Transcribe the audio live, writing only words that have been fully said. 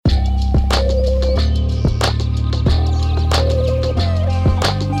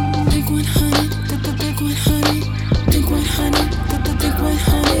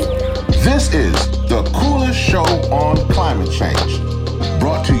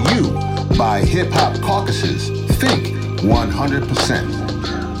by Hip Hop Caucuses. Think 100%.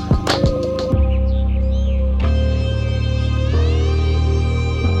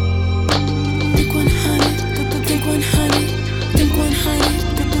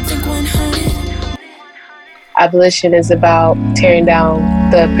 Abolition is about tearing down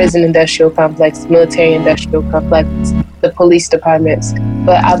the prison industrial complex, military industrial complex, the police departments.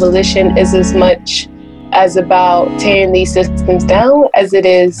 But abolition is as much as about tearing these systems down as it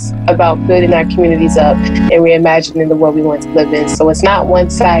is about building our communities up and reimagining the world we want to live in. So it's not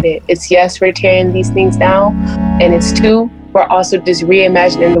one-sided. It's yes, we're tearing these things down, and it's two, we're also just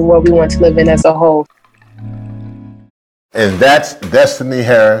reimagining the world we want to live in as a whole. And that's Destiny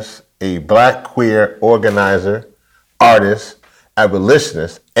Harris, a Black queer organizer, artist,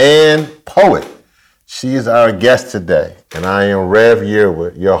 abolitionist, and poet. She is our guest today, and I am Rev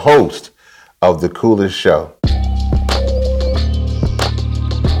Yearwood, your host of The Coolest Show.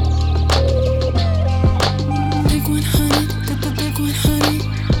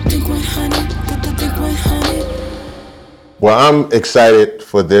 Well, I'm excited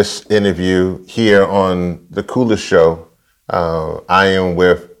for this interview here on The Coolest Show. I am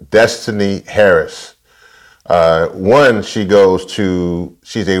with Destiny Harris. She's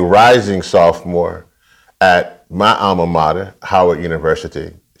a rising sophomore at my alma mater, Howard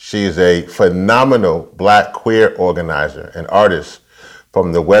University. She is a phenomenal Black queer organizer and artist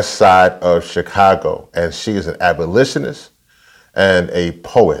from the west side of Chicago, and she is an abolitionist and a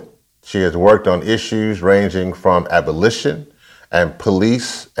poet. She has worked on issues ranging from abolition and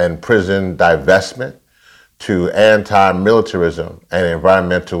police and prison divestment to anti-militarism and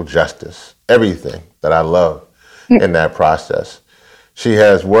environmental justice, everything that I love in that process. She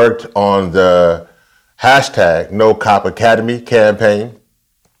has worked on the hashtag No Cop Academy campaign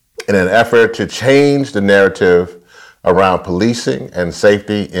in an effort to change the narrative around policing and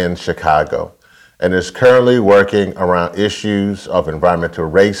safety in Chicago, and is currently working around issues of environmental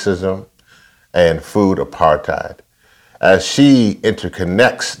racism and food apartheid. As she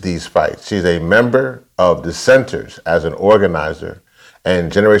interconnects these fights, she's a member of Dissenters as an organizer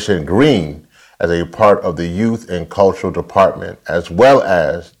and Generation Green as a part of the Youth and Cultural Department, as well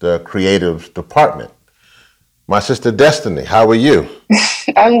as the Creatives Department. My sister Destiny, how are you?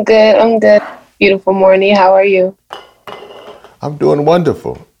 I'm good. Beautiful morning. How are you? I'm doing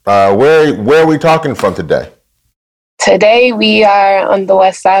wonderful. Where are we talking from today? Today we are on the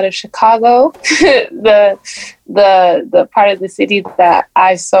west side of Chicago, the part of the city that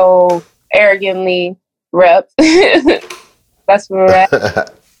I so arrogantly rep. That's where we're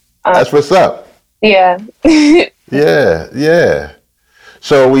at. That's what's up. Yeah. Yeah.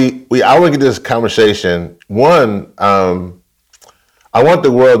 So I want to get this conversation. One, I want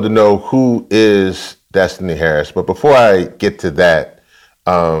the world to know who is Destiny Harris. But before I get to that,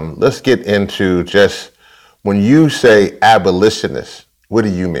 let's get into just when you say abolitionist, what do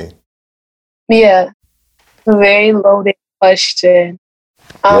you mean? Yeah, a very loaded question.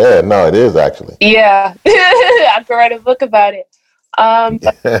 It is actually. Yeah, I could write a book about it.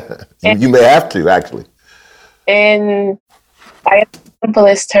 You may have to, actually. In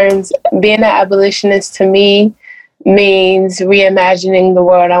simplest terms, being an abolitionist to me means reimagining the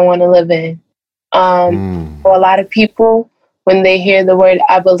world I want to live in. For a lot of people, when they hear the word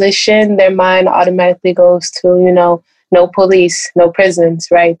abolition, their mind automatically goes to, no police, no prisons,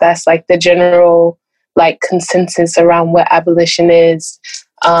 right? That's like the general consensus around what abolition is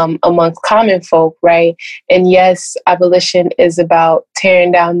amongst common folk, right? And yes, abolition is about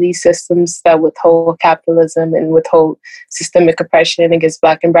tearing down these systems that withhold capitalism and withhold systemic oppression against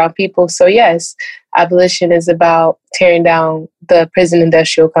Black and brown people. So yes, abolition is about tearing down the prison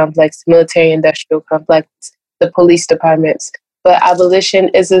industrial complex, military industrial complex, the police departments. But abolition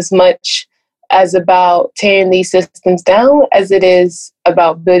is as much as about tearing these systems down as it is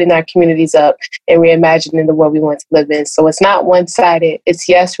about building our communities up and reimagining the world we want to live in. So it's not one-sided. It's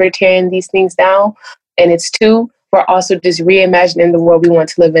yes, we're tearing these things down, and it's two, we're also just reimagining the world we want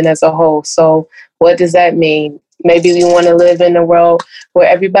to live in as a whole. So what does that mean? Maybe we want to live in a world where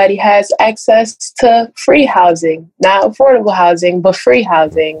everybody has access to free housing, not affordable housing, but free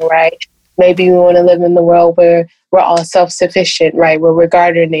housing, right? Maybe we want to live in the world where we're all self-sufficient, right? Where we're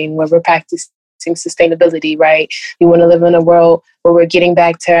gardening, where we're practicing sustainability, right? We want to live in a world where we're getting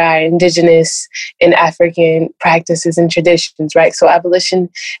back to our indigenous and African practices and traditions, right? So abolition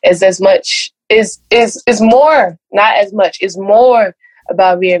is more, not as much, is more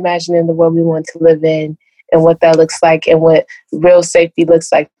about reimagining the world we want to live in and what that looks like and what real safety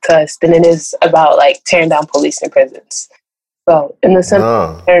looks like to us than it is about tearing down police and prisons. So in the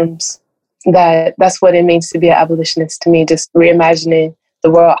simple terms, that's what it means to be an abolitionist to me, just reimagining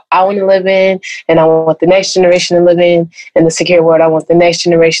the world I want to live in, and I want the next generation to live in, and the secure world I want the next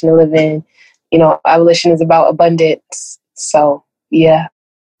generation to live in. You know, abolition is about abundance. So, yeah.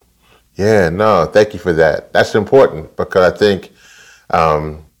 Yeah, no, thank you for that. That's important because I think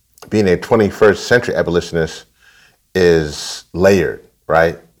being a 21st century abolitionist is layered,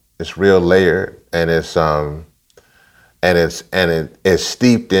 right? It's real layered, and it's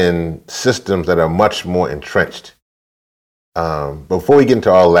steeped in systems that are much more entrenched. Before we get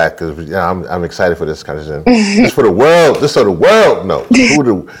into all that, because I'm excited for this conversation. Just for the world, just so the world knows,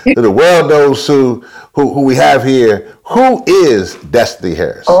 the world knows who we have here. Who is Destiny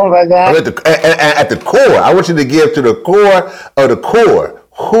Harris? Oh my God! At the core, I want you to give to the core of the core.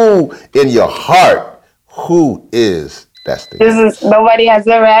 Who in your heart? Who is Destiny? Nobody has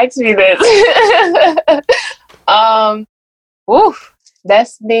ever asked me this.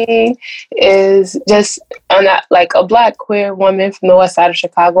 Destiny is just like a Black queer woman from the west side of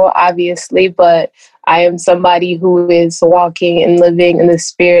Chicago, obviously, but I am somebody who is walking and living in the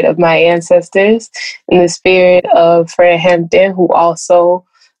spirit of my ancestors, in the spirit of Fred Hampton, who also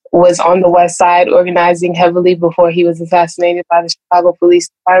was on the west side organizing heavily before he was assassinated by the Chicago Police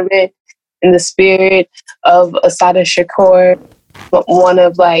Department, in the spirit of Assata Shakur, one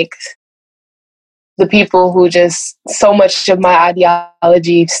of like the people who just, so much of my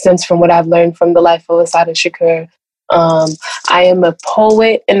ideology stems from what I've learned from the life of Assata Shakur. I am a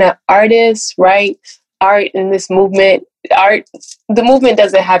poet and an artist, right? Art in this movement, the movement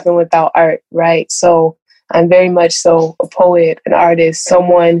doesn't happen without art, right? So I'm very much so a poet, an artist,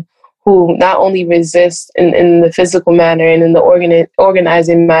 someone who not only resists in the physical manner and in the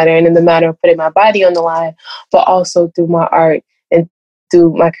organizing matter and in the matter of putting my body on the line, but also through my art and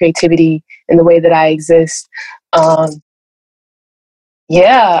through my creativity and the way that I exist. I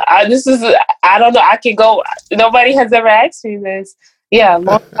don't know, I can go, nobody has ever asked me this. Yeah,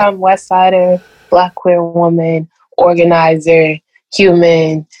 long-time West Sider, Black queer woman, organizer,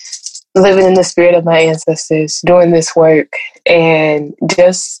 human, living in the spirit of my ancestors, doing this work, and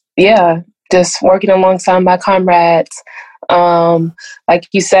just working alongside my comrades. Like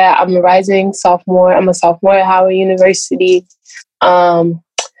you said, I'm a rising sophomore. I'm a sophomore at Howard University. And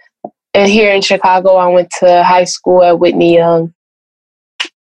here in Chicago, I went to high school at Whitney Young.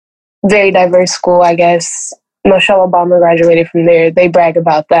 Very diverse school, I guess. Michelle Obama graduated from there. They brag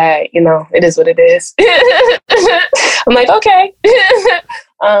about that. You know, it is what it is. I'm like, okay.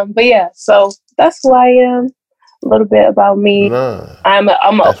 But yeah, so that's who I am. A little bit about me.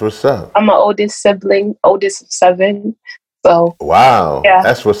 That's what's up. I'm an oldest sibling, oldest of 7. So wow, yeah.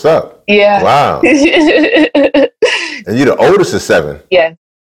 That's what's up. Yeah. Wow. And you're the oldest of 7. Yeah.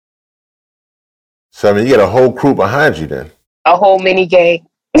 So I mean, you got a whole crew behind you then. A whole mini gang.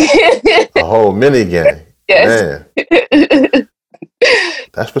 A whole mini gang. Yes. Man.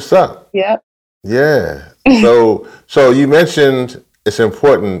 That's what's up. Yeah. Yeah. So you mentioned it's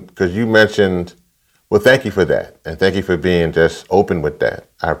important because you mentioned. Well, thank you for that, and thank you for being just open with that.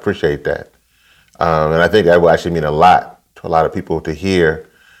 I appreciate that, and I think that will actually mean a lot to a lot of people to hear,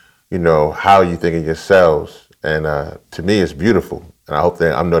 you know, how you think of yourselves. And to me, it's beautiful, and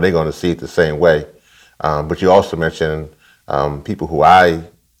I know they're going to see it the same way. But you also mentioned people who I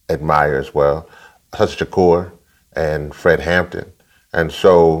admire as well, Assata Shakur and Fred Hampton. And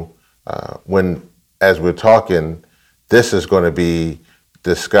so as we're talking, this is going to be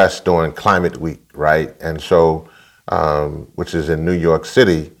discussed during Climate Week, right? And so, which is in New York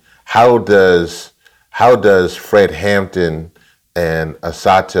City. How does Fred Hampton and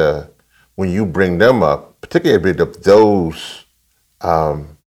Assata, when you bring them up, particularly those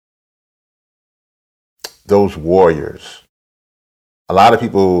warriors? A lot of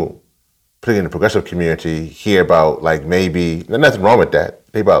people, particularly in the progressive community, hear about like maybe, nothing wrong with that.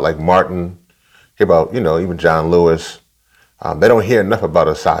 Hear about like Martin, hear about, you know, even John Lewis. They don't hear enough about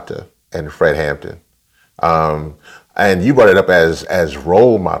Assata and Fred Hampton. And you brought it up as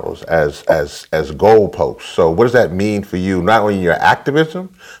role models, as goalposts. So what does that mean for you, not only your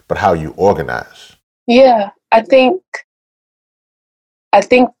activism, but how you organize? Yeah, I think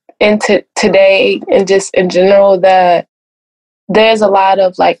today and just in general that there's a lot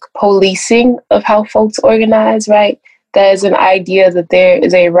of like policing of how folks organize, right? There's an idea that there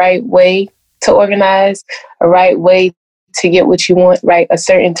is a right way to organize, a right way to get what you want, right? A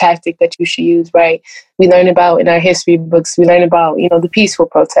certain tactic that you should use, right? We learn about in our history books, we learn about, you know, the peaceful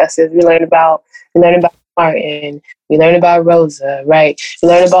protesters, we learn about Martin, we learn about Rosa, right? We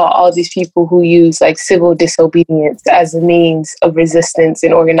learn about all these people who use like civil disobedience as a means of resistance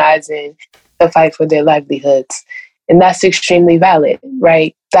and organizing to fight for their livelihoods. And that's extremely valid,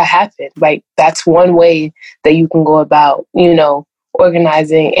 right? That happened. Like, that's one way that you can go about, you know,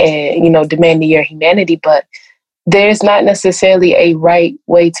 organizing and, demanding your humanity, but there's not necessarily a right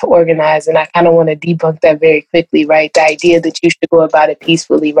way to organize. And I kind of want to debunk that very quickly, right? The idea that you should go about it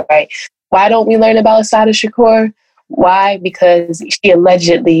peacefully, right? Why don't we learn about Assata Shakur? Why? Because she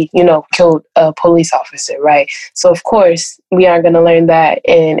allegedly, killed a police officer, right? So of course we aren't going to learn that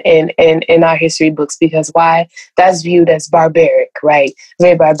in our history books, because why? That's viewed as barbaric, right?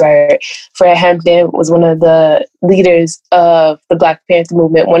 Very barbaric. Fred Hampton was one of the leaders of the Black Panther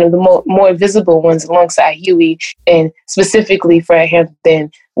movement, one of the more visible ones alongside Huey, and specifically Fred Hampton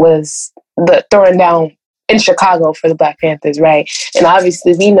was the throwing down in Chicago for the Black Panthers, right? And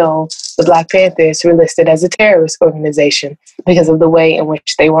obviously we know the Black Panthers were listed as a terrorist organization because of the way in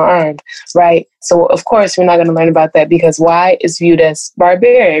which they were armed, right? So of course we're not going to learn about that, because why? It's viewed as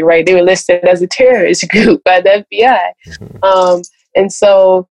barbaric, right? They were listed as a terrorist group by the FBI. And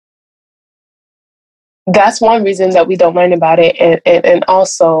so that's one reason that we don't learn about it. And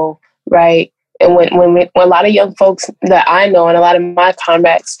also, right, and when a lot of young folks that I know and a lot of my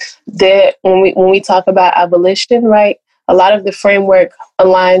comrades, that when we talk about abolition, right, a lot of the framework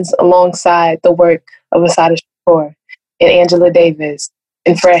aligns alongside the work of Assata Shakur and Angela Davis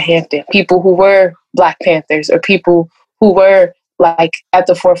and Fred Hampton, people who were Black Panthers or people who were like at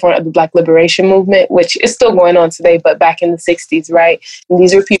the forefront of the Black liberation movement, which is still going on today, but back in the 60s, right? And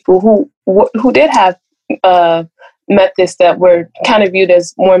these are people who did have methods that were kind of viewed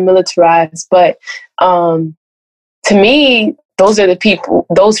as more militarized. But to me, those are the people,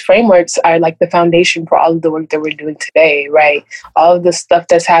 those frameworks are like the foundation for all of the work that we're doing today, right? All of the stuff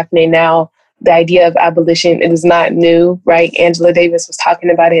that's happening now, the idea of abolition, it is not new, right? Angela Davis was talking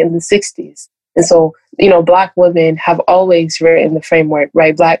about it in the 60s. And so, Black women have always written the framework,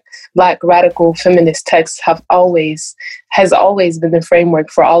 right? Black radical feminist texts has always been the framework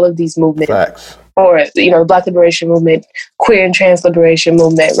for all of these movements. Facts. Or, the Black liberation movement, queer and trans liberation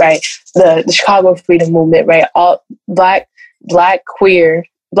movement, right? The Chicago freedom movement, right? All Black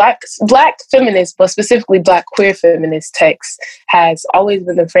feminist, but specifically Black queer feminist text has always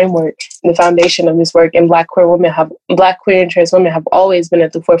been the framework and the foundation of this work. And Black queer and trans women have always been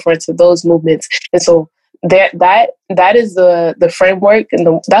at the forefront of those movements. And so that is the framework,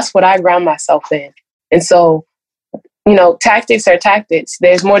 and that's what I ground myself in. And so, tactics are tactics.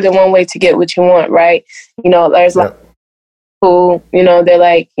 There's more than one way to get what you want, right? There's like who, they're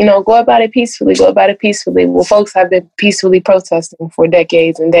like, go about it peacefully. Well, folks have been peacefully protesting for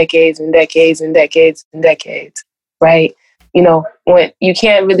decades and decades and decades and decades and decades, right? When you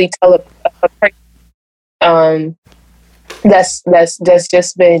can't really tell a person that's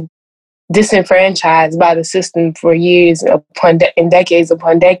just been disenfranchised by the system for years and decades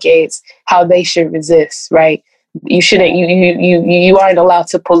upon decades, how they should resist, right? You shouldn't. You aren't allowed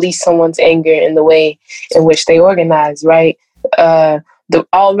to police someone's anger in the way in which they organize, right? The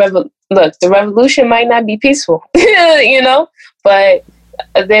revolution might not be peaceful, but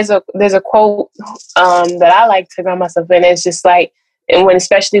there's a quote that I like to ground myself in. It's just like, and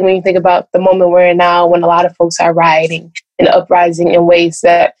especially when you think about the moment we're in now, when a lot of folks are rioting and uprising in ways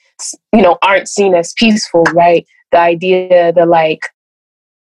that aren't seen as peaceful, right? The idea that like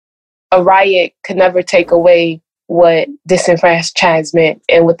a riot could never take away what disenfranchisement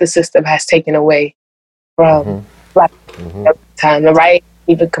and what the system has taken away from Black people at the time. The riot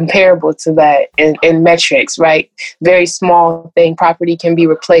even comparable to that in metrics, right? Very small thing, property can be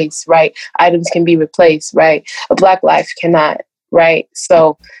replaced, right? Items can be replaced, right? A Black life cannot, right?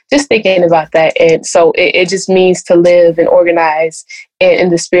 So just thinking about that. And so it just means to live and organize in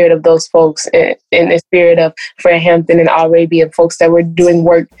the spirit of those folks, in the spirit of Fred Hampton and Al Raby and folks that were doing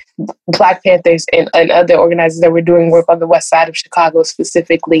work, Black Panthers and other organizers that were doing work on the west side of Chicago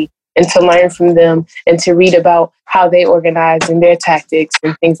specifically, and to learn from them and to read about how they organize and their tactics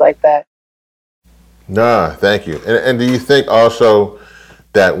and things like that. Nah, thank you. And do you think also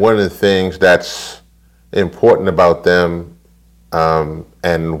that one of the things that's important about them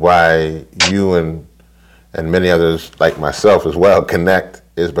and why you and many others like myself as well connect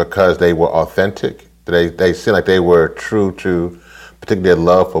is because they were authentic. They seemed like they were true to particularly their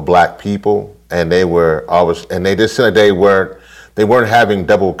love for Black people, and they were always, and they just seemed like they weren't having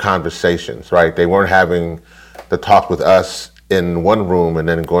double conversations, right? They weren't having the talk with us in one room and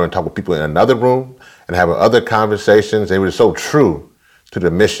then going and talk with people in another room and having other conversations. They were so true to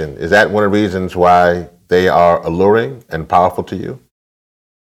the mission. Is that one of the reasons why they are alluring and powerful to you?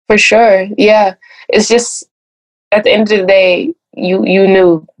 For sure, yeah. It's just, at the end of the day, you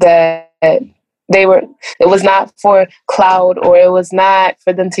knew that it was not for clout, or it was not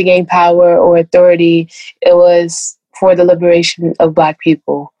for them to gain power or authority. It was for the liberation of Black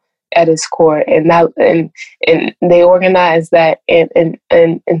people. at its core, and they organize that and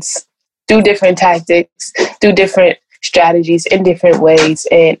do different tactics, do different strategies in different ways,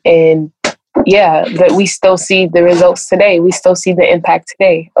 and yeah, that we still see the results today. We still see the impact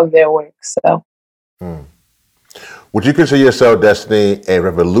today of their work. So, would you consider yourself, Destiny, a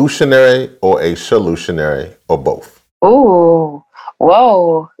revolutionary or a solutionary, or both? Ooh,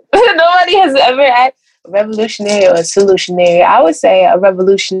 whoa! Nobody has ever asked revolutionary or solutionary. I would say a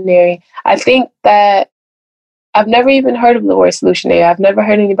revolutionary. I think that I've never even heard of the word solutionary. I've never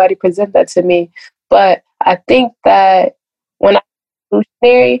heard anybody present that to me. But I think that when I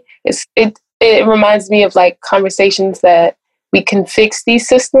solutionary, it reminds me of like conversations that we can fix these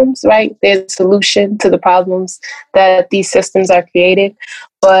systems, right? There's a solution to the problems that these systems are created.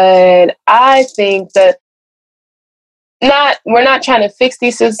 But I think that we're not trying to fix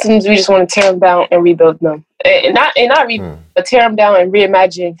these systems. We just want to tear them down and rebuild them, but tear them down and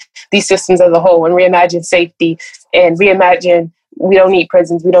reimagine these systems as a whole, and reimagine safety, and reimagine we don't need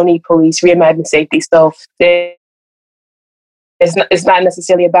prisons, we don't need police. Reimagine safety. So it's not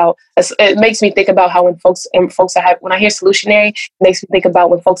necessarily about. It makes me think about how when I hear solutionary, it makes me think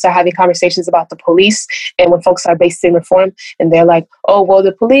about when folks are having conversations about the police, and when folks are based in reform, and they're like, oh well,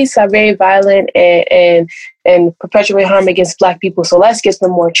 the police are very violent and perpetuate harm against Black people, so let's get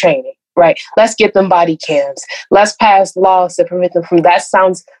them more training, right? Let's get them body cams. Let's pass laws to prevent them from. That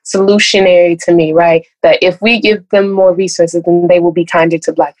sounds solutionary to me, right? That if we give them more resources, then they will be kinder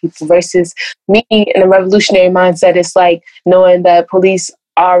to Black people. Versus me, in a revolutionary mindset, it's like knowing that police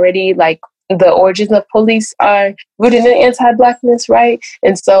already, like the origins of police are rooted in anti-Blackness, right?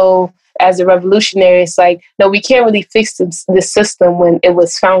 And so as a revolutionary, it's like, no, we can't really fix this system when it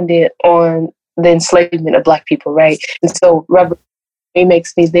was founded on the enslavement of Black people, right? And so it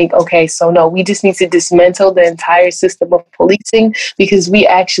makes me think, okay, so no, we just need to dismantle the entire system of policing, because we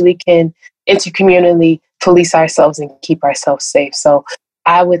actually can intercommunally police ourselves and keep ourselves safe. So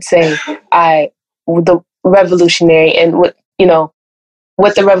I would say the revolutionary, and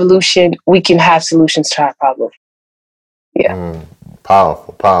with the revolution, we can have solutions to our problems. Yeah.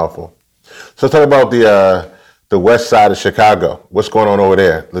 Powerful. So let's talk about the west side of Chicago. What's going on over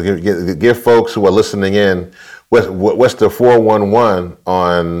there? Give folks who are listening in what's the 411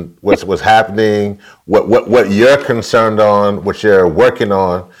 on what's happening, what you're concerned on, what you're working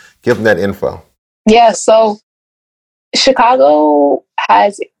on. Give them that info. Yeah, so Chicago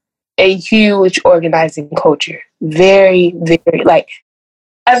has a huge organizing culture. Very, very, like,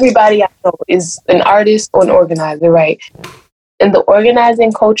 everybody I know is an artist or an organizer, right? And the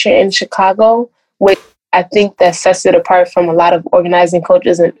organizing culture in Chicago, which I think that sets it apart from a lot of organizing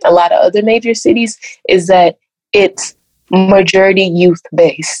cultures in a lot of other major cities, is that it's majority youth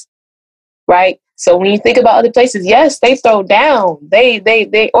based, right? So when you think about other places, yes, they throw down,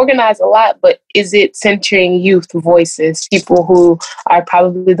 they organize a lot, but is it centering youth voices, people who are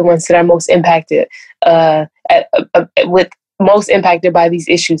probably the ones that are most impacted, most impacted by these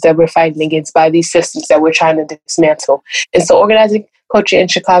issues that we're fighting against, by these systems that we're trying to dismantle. And so organizing culture in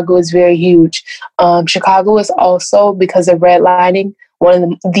Chicago is very huge. Chicago is also, because of redlining, one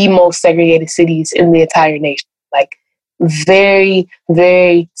of the most segregated cities in the entire nation. Like, very,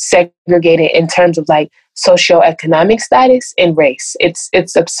 very segregated in terms of like socioeconomic status and race.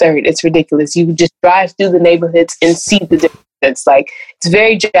 It's absurd. It's ridiculous. You just drive through the neighborhoods and see the difference. It's like, it's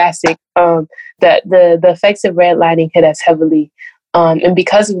very drastic. That the effects of redlining hit us heavily. And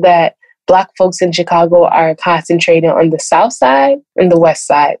because of that, Black folks in Chicago are concentrated on the South Side and the West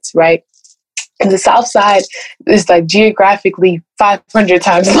Sides, right? And the South Side is like geographically 500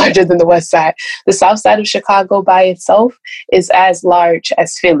 times larger than the West Side. The South Side of Chicago by itself is as large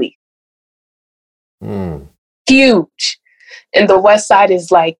as Philly. Huge. And the West Side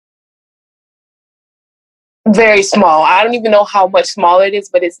is like very small. I don't even know how much smaller it is,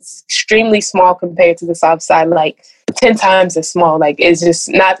 but it's extremely small compared to the South Side, like 10 times as small. Like, it's just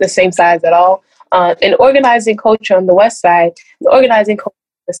not the same size at all. And organizing culture on the West Side, the organizing culture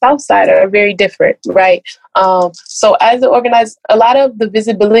the South Side are very different, right? So as a lot of the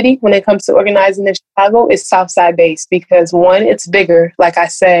visibility when it comes to organizing in Chicago is South Side based, because one, it's bigger, like I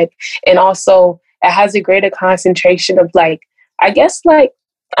said, and also it has a greater concentration of like, I guess like,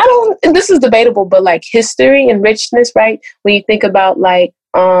 this is debatable, but like history and richness, right? When you think about like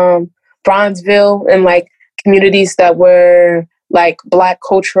Bronzeville and like communities that were like Black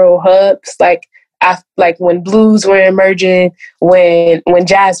cultural hubs, like when blues were emerging, when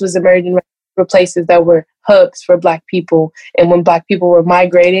jazz was emerging, were places that were hubs for Black people. And when Black people were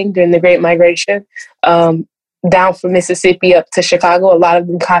migrating during the Great Migration, down from Mississippi up to Chicago, a lot of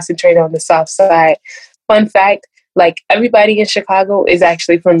them concentrated on the South Side. Fun fact, Like everybody in Chicago is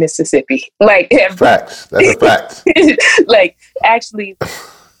actually from Mississippi. Like facts. That's a fact. Like actually,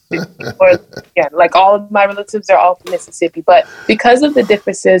 or yeah, like all of my relatives are all from Mississippi. But because of the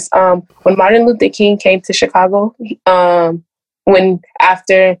differences, when Martin Luther King came to Chicago,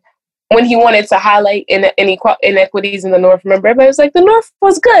 when he wanted to highlight inequities in the North, remember, everybody was like, the North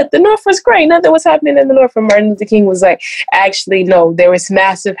was good. The North was great. Nothing was happening in the North. And Martin Luther King was like, actually, no, there was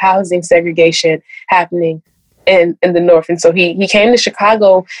massive housing segregation happening in the North. And so he came to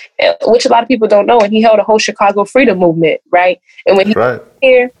Chicago, which a lot of people don't know, and he held a whole Chicago freedom movement, right? And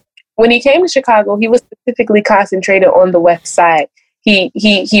when he came to Chicago, he was specifically concentrated on the West Side. He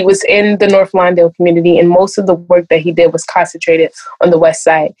was in the North Lawndale community, and most of the work that he did was concentrated on the West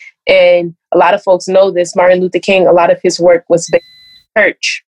Side. And a lot of folks know this. Martin Luther King, a lot of his work was based in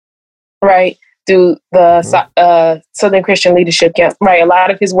church, right? Through the Southern Christian Leadership Camp, right? A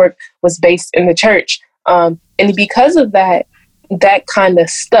lot of his work was based in the church. And because of that, that kind of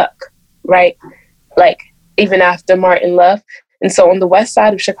stuck, right? Like even after Martin left. And so on the West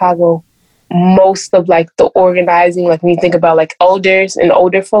Side of Chicago, most of like the organizing, like when you think about like elders and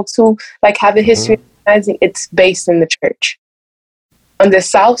older folks who like have a history of organizing, it's based in the church. On the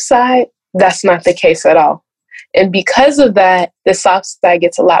South Side, that's not the case at all. And because of that, the South Side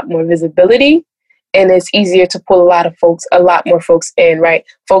gets a lot more visibility, and it's easier to pull a lot more folks in, right?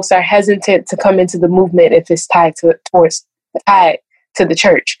 Folks are hesitant to come into the movement if it's tied to the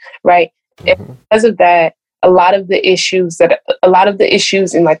church, right? And because of that, a lot of the issues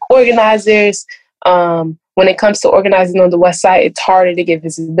in like organizers, when it comes to organizing on the West Side, it's harder to get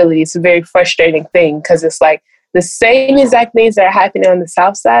visibility. It's a very frustrating thing because it's like the same exact things that are happening on the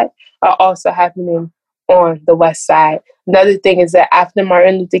South Side are also happening on the West Side. Another thing is that after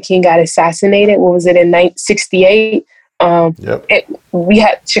Martin Luther King got assassinated, what was it, in 1968?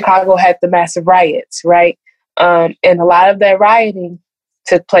 Chicago had the massive riots, right? And a lot of that rioting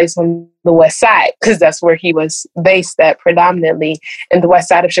took place on the West Side because that's where he was based at predominantly. And the West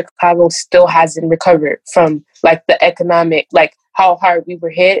Side of Chicago still hasn't recovered from like the economic, like how hard we were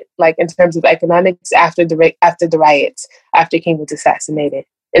hit, like in terms of economics after the riots, after King was assassinated.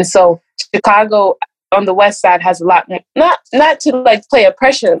 And so Chicago on the West Side has a lot more, not to like play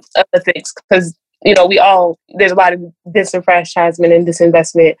oppression of the things, because, you know, there's a lot of disenfranchisement and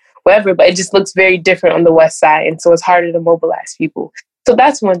disinvestment, whatever, but it just looks very different on the West Side. And so it's harder to mobilize people. So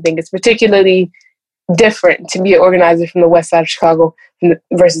that's one thing. It's particularly different to be an organizer from the West Side of Chicago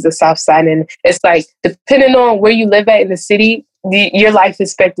versus the South Side. And it's like, depending on where you live at in the city, your life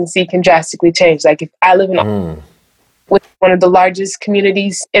expectancy can drastically change. Like if I live in with one of the largest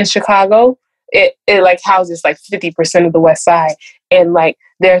communities in Chicago, it like houses like 50% of the West Side. And like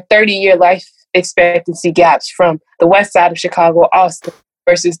there are 30-year life expectancy gaps from the West Side of Chicago, Austin,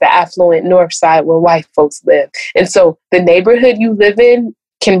 versus the affluent North Side where white folks live. And so the neighborhood you live in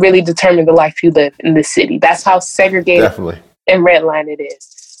can really determine the life you live in the city. That's how segregated and redlined it is.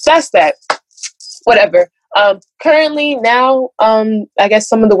 So that's that. Whatever. Currently now, I guess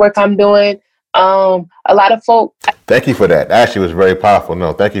some of the work I'm doing, a lot of folk. Thank you for that. Actually, it was very powerful.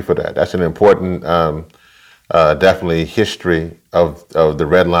 No, thank you for that. That's an important, definitely history of the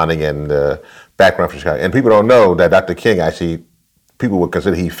redlining and the background for Chicago. And people don't know that Dr. King actually, people would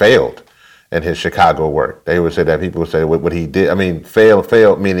consider he failed in his Chicago work. They would say that people would say what he did. I mean,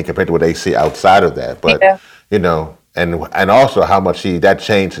 failed meaning compared to what they see outside of that. But you know, and also how much that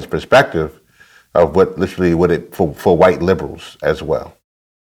changed his perspective of for white liberals as well.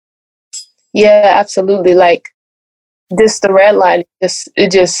 Yeah, absolutely. Like the red line,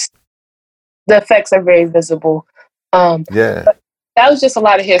 the effects are very visible. That was just a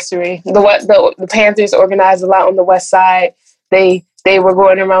lot of history. The Panthers organized a lot on the West Side. They were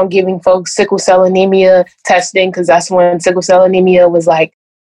going around giving folks sickle cell anemia testing because that's when sickle cell anemia was like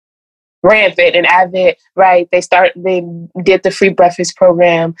rampant and avid, right? They did the free breakfast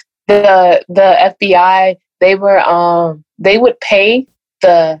program. The FBI, they would pay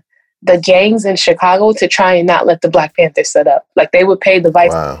the gangs in Chicago to try and not let the Black Panthers set up. Like they would pay the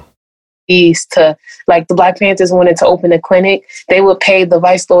vice to, like the Black Panthers wanted to open a clinic, they would pay the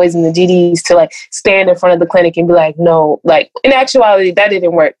vice lords and the GDs to like stand in front of the clinic and be like, no, like in actuality, that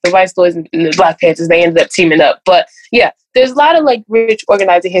didn't work. The vice lords and the Black Panthers, they ended up teaming up. But yeah, there's a lot of like rich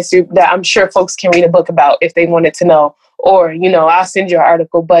organizing history that I'm sure folks can read a book about if they wanted to know, or, you know, I'll send you an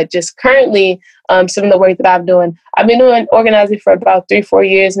article. But just currently, some of the work that I've been doing organizing for about 3-4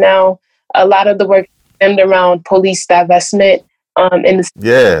 years now. A lot of the work stemmed around police divestment in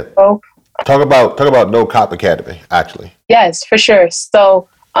the Talk about No Cop Academy, actually. Yes, for sure. So,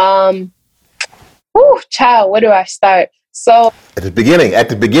 child, where do I start? So at the beginning.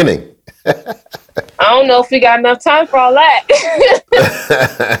 I don't know if we got enough time for all that.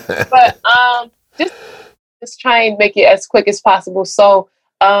 But just try and make it as quick as possible. So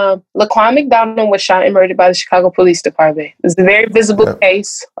Laquan McDonald was shot and murdered by the Chicago Police Department. It's a very visible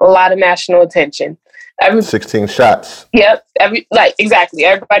case, a lot of national attention. 16 shots. Yep. Exactly.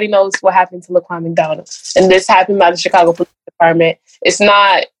 Everybody knows what happened to Laquan McDonald. And this happened by the Chicago Police Department. It's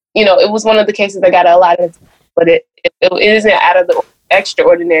not, it was one of the cases that got a lot of attention, but it isn't out of the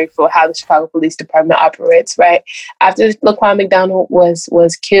extraordinary for how the Chicago Police Department operates, right? After Laquan McDonald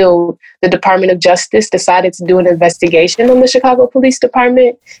was killed, the Department of Justice decided to do an investigation on the Chicago Police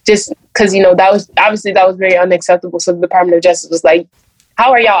Department, just because, that was very unacceptable. So the Department of Justice was like,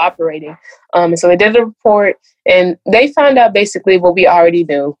 how are y'all operating? And so they did a report, and they found out basically what we already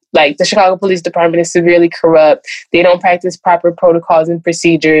knew. Like, the Chicago Police Department is severely corrupt. They don't practice proper protocols and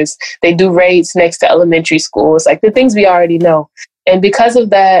procedures. They do raids next to elementary schools, like the things we already know. And because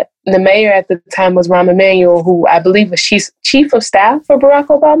of that, the mayor at the time was Rahm Emanuel, who I believe was chief of staff for Barack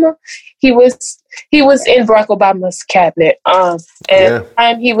Obama. He was in Barack Obama's cabinet. At the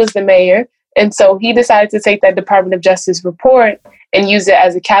time, he was the mayor. And so he decided to take that Department of Justice report and use it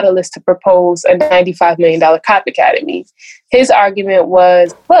as a catalyst to propose a $95 million cop academy. His argument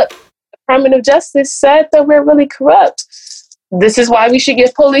was, look, the Department of Justice said that we're really corrupt. This is why we should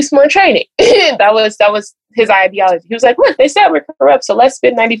give police more training. That was his ideology. He was like, look, they said we're corrupt, so let's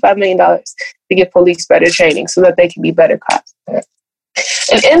spend $95 million to give police better training so that they can be better cops.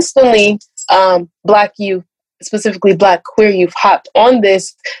 And instantly, Black youth, specifically Black queer youth, hopped on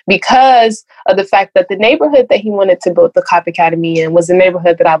this because of the fact that the neighborhood that he wanted to build the cop academy in was the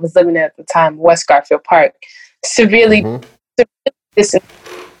neighborhood that I was living in at the time, West Garfield Park. Severely,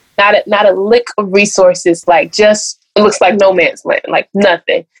 not a lick of resources, like just, it looks like no man's land, like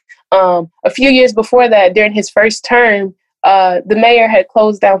nothing. A few years before that, during his first term, the mayor had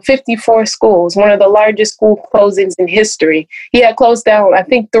closed down 54 schools, one of the largest school closings in history. He had closed down, I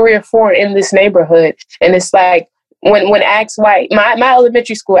think, 3 or 4 in this neighborhood. And it's like, when asked why, my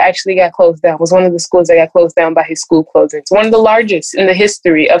elementary school actually got closed down, was one of the schools that got closed down by his school closings, one of the largest in the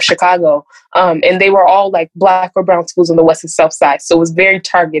history of Chicago. And they were all like Black or brown schools on the west and south side. So it was very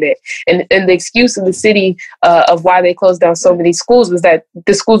targeted. And the excuse of the city of why they closed down so many schools was that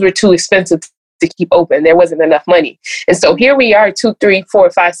the schools were too expensive to keep open. There wasn't enough money. And so here we are 2, 3,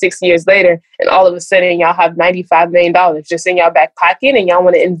 4, 5, 6 years later, and all of a sudden y'all have $95 million just in y'all back pocket, and y'all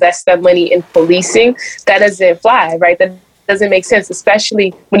want to invest that money in policing. That doesn't fly, right? That doesn't make sense,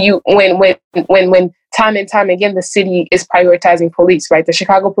 especially when time and time again the city is prioritizing police, right? The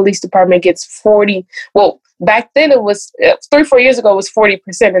Chicago Police Department gets 40. Well, back then it was 3 or 4 years ago it was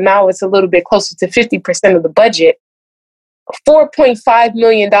 40%, and now it's a little bit closer to 50% of the budget. $4.5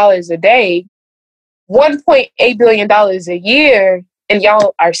 million a day. $1.8 billion a year, and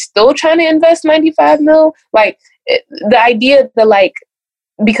y'all are still trying to invest 95 mil? Like, the idea that, like,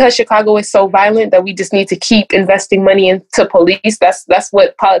 because Chicago is so violent that we just need to keep investing money into police, that's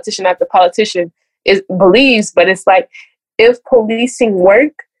what politician after politician believes. But it's like, if policing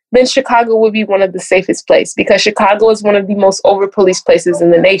worked, then Chicago would be one of the safest places, because Chicago is one of the most over-policed places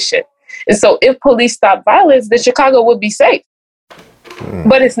in the nation. And so if police stop violence, then Chicago would be safe.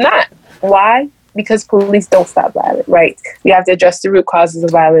 But it's not. Why? Because police don't stop violence, right? We have to address the root causes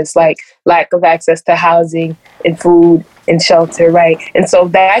of violence, like lack of access to housing and food and shelter, right? And so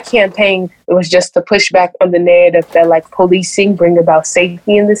that campaign, it was just to push back on the narrative that, like, policing bring about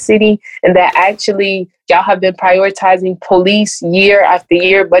safety in the city, and that actually y'all have been prioritizing police year after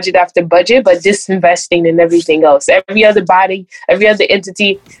year, budget after budget, but disinvesting in everything else. Every other body, every other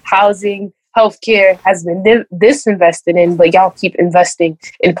entity, housing, healthcare has been disinvested in, but y'all keep investing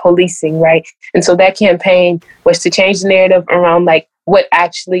in policing, right? And so that campaign was to change the narrative around, like, what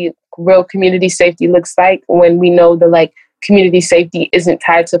actually real community safety looks like, when we know that, like, community safety isn't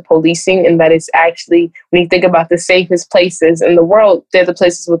tied to policing, and that it's actually, when you think about the safest places in the world, they're the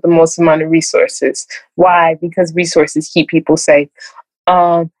places with the most amount of resources. Why? Because resources keep people safe.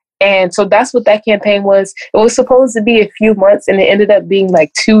 And so that's what that campaign was. It was supposed to be a few months, and it ended up being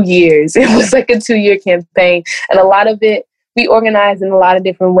like 2 years. It was like a 2-year campaign. And a lot of it, we organized in a lot of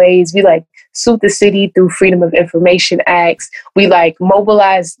different ways. We, like, sued the city through Freedom of Information Acts. We, like,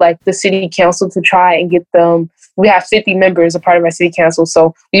 mobilized, like, the city council to try and get them. We have 50 members, a part of our city council.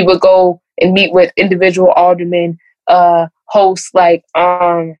 So we would go and meet with individual aldermen, host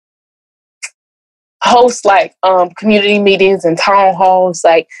community meetings and town halls.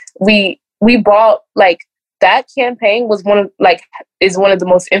 Like, we brought, like, that campaign was is one of the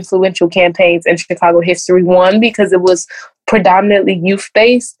most influential campaigns in Chicago history. One, because it was predominantly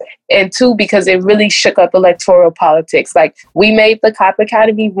youth-based, and two, because it really shook up electoral politics. Like, we made the Cop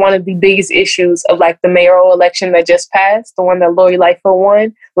Academy one of the biggest issues of, like, the mayoral election that just passed, the one that Lori Lightfoot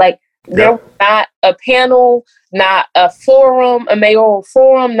won. Like, there was not a panel, not a forum, a mayoral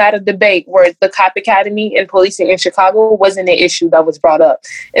forum, not a debate where the Cop Academy and policing in Chicago wasn't an issue that was brought up.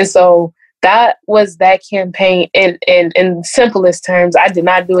 And so that was that campaign in simplest terms. I did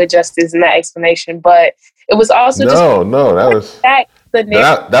not do it justice in that explanation, but it was also that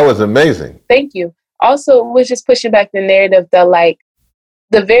was amazing. Thank you. Also, it was just pushing back the narrative that, like,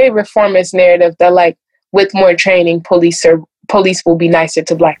 the very reformist narrative that, like, with more training, police will be nicer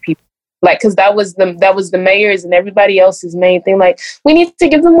to Black people. Like, because that was the mayor's and everybody else's main thing. Like, we need to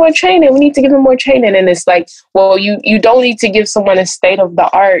give them more training. We need to give them more training. And it's like, well, you don't need to give someone a state of the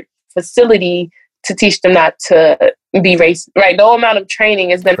art facility to teach them not to be racist, right? No amount of training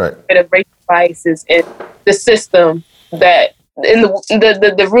is going to get rid of racial biases in the system that in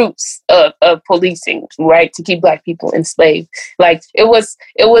the roots of policing, right? To keep Black people enslaved. Like, it was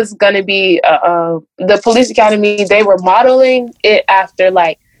going to be the police academy. They were modeling it after,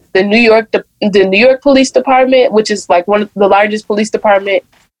 like, the New York Police Department, which is, like, one of the largest police department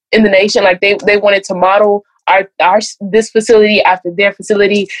in the nation. Like, they wanted to model this facility after their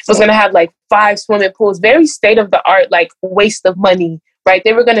facility. It was going to have, like, 5 swimming pools, very state of the art, like, waste of money, right?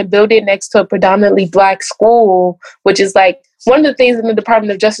 They were going to build it next to a predominantly Black school, which is, like, one of the things in the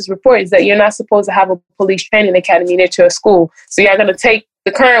Department of Justice report is that you're not supposed to have a police training academy near to a school. So you're going to take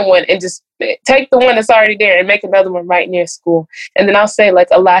the current one and just take the one that's already there and make another one right near school. And then I'll say, like,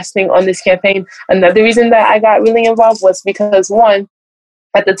 a last thing on this campaign. Another reason that I got really involved was because, one,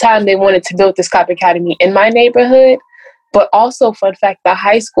 at the time they wanted to build this Cop Academy in my neighborhood, but also, fun fact, the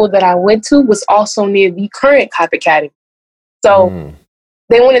high school that I went to was also near the current Cop Academy. So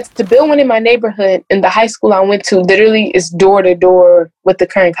they wanted to build one in my neighborhood, and the high school I went to literally is door to door with the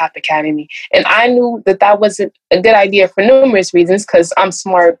current Cop Academy. And I knew that wasn't a good idea for numerous reasons, because I'm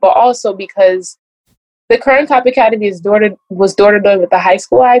smart, but also because the current Cop Academy was door to door with the high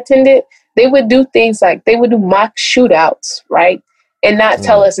school I attended. They would do things like they would do mock shootouts, right? And not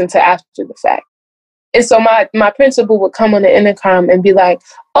tell us until after the fact. And so my principal would come on the intercom and be like,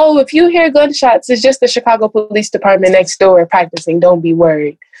 oh, if you hear gunshots, it's just the Chicago Police Department next door practicing. Don't be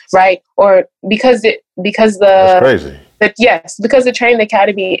worried, right? Or because That's crazy. Because the training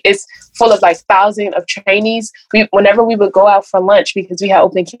academy is full of, like, thousands of trainees. Whenever we would go out for lunch, because we had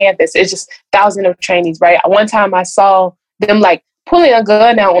open campus, it's just thousands of trainees, right? One time I saw them, like, pulling a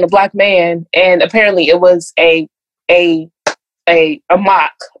gun out on a Black man, and apparently it was a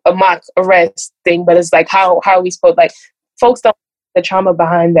mock arrest thing, but it's like, how are we supposed, like, folks don't know the trauma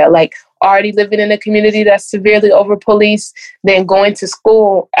behind that, like, already living in a community that's severely over policed, then going to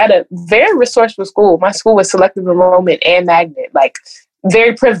school at a very resourceful school. My school was selective enrollment and magnet, like,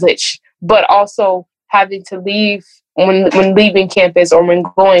 very privileged, but also having to leave when leaving campus or when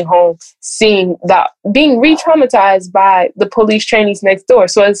going home, seeing that, being re-traumatized by the police trainees next door.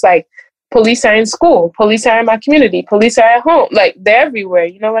 So it's like, police are in school, police are in my community, police are at home, like, they're everywhere.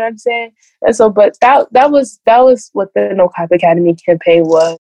 You know what I'm saying? And so, but that was what the No Cop Academy campaign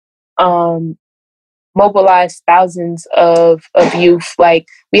was. Mobilized thousands of youth. Like,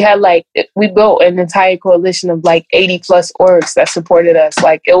 we built an entire coalition of, like, 80 plus orgs that supported us.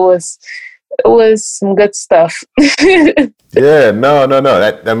 Like, it was some good stuff. Yeah, no.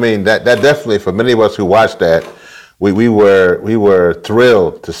 That definitely, for many of us who watched that, we were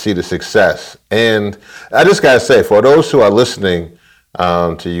thrilled to see the success. And I just gotta say, for those who are listening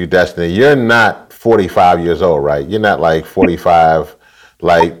to you, Destiny, you're not 45 years old, right? You're not like 45,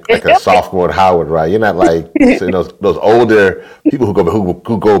 like a sophomore at Howard, right? You're not like those older people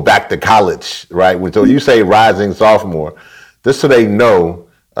who go back to college, right? So you say rising sophomore, just so they know,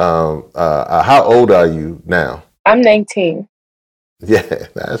 how old are you now? I'm 19. Yeah,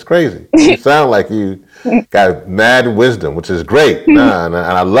 that's crazy. You sound like you got mad wisdom, which is great. And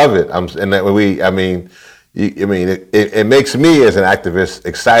I love it. It makes me as an activist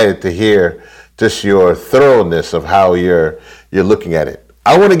excited to hear just your thoroughness of how you're looking at it.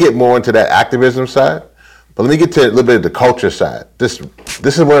 I want to get more into that activism side, but let me get to a little bit of the culture side. This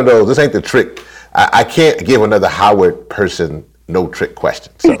is one of those. This ain't the trick. I can't give another Howard person no trick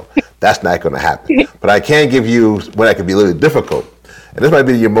question, so that's not going to happen. But I can give you what that could be a little difficult. And this might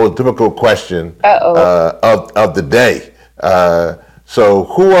be your most difficult question of the day. So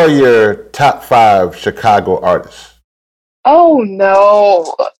who are your top 5 Chicago artists? Oh,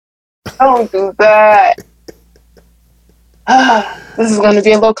 no. Don't do that. This is going to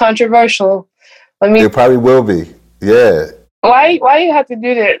be a little controversial. It probably will be. Yeah. Why you have to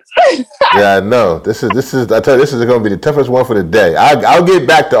do this? Yeah, I know. This is. I tell you, this is going to be the toughest one for the day. I'll get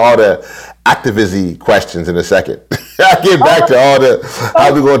back to all the activism questions in a second. I'll get back to all the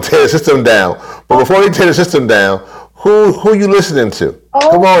how we going to tear the system down. But before we tear the system down, who you listening to?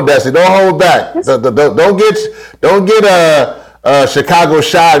 Come on, Destiny. Don't hold back. Don't get Chicago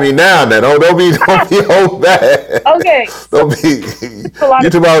shy of me now. Don't be hold back. Okay. Don't be. You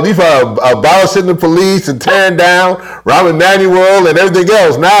talking about abolishing the police and tearing down Rahm Emanuel and everything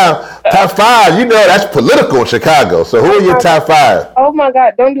else. Now top five. You know that's political in Chicago. So who are your top five? Oh my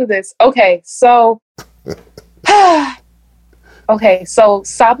God! Don't do this. Okay, so. Okay, so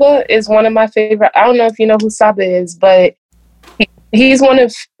Saba is one of my favorite. I don't know if you know who Saba is, but he's one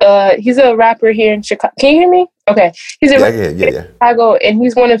of he's a rapper here in Chicago. Can you hear me? Okay, he's a rapper in Chicago, and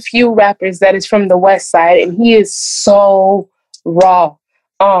he's one of few rappers that is from the West Side, and he is so raw.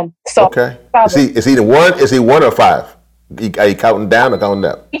 So okay, Saba, is he the one? Is he one or five? Are you counting down or counting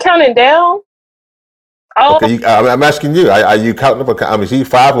up? You counting down? Oh. Okay, I'm asking you. Are you counting up? Is he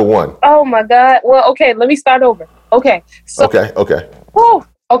 5 or 1? Oh my God. Well, okay. Let me start over. Okay. So, okay. Whew,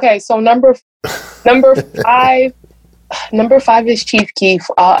 okay. So number 5. Number 5 is Chief Keef.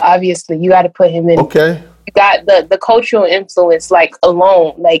 Obviously, you got to put him in. Okay. You got the cultural influence, like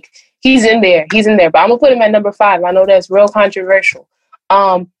alone, like he's in there. But I'm gonna put him at number 5. I know that's real controversial.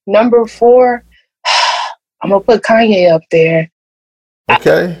 Number 4, I'm gonna put Kanye up there.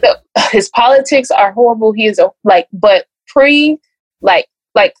 Okay. His politics are horrible. He is but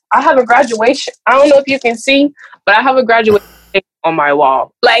I have a graduation. I don't know if you can see, but I have a graduation on my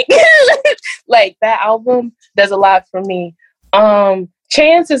wall. Like that album does a lot for me.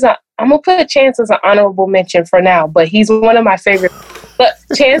 Chance is I'm gonna put Chance as an honorable mention for now, but he's one of my favorite. But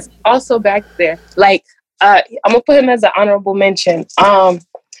Chance also back there. I'm gonna put him as an honorable mention.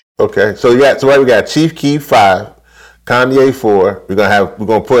 Okay, so we got Chief Keef 5, Kanye 4. We're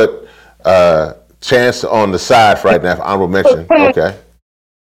gonna put Chance on the side for right now for honorable mention. Okay.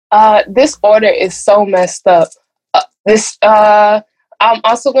 This order is so messed up. I'm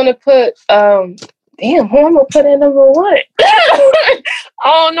also gonna put who I'm gonna put at number 1?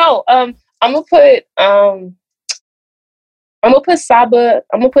 Oh no. I'm gonna put Saba.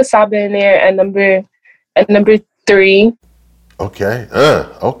 I'm gonna put Saba in there at number 3. Okay.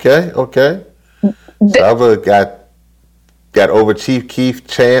 Okay. Saba got over Chief Keef,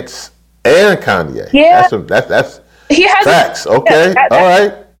 Chance, and Kanye. Yeah. That's he has facts. Okay. All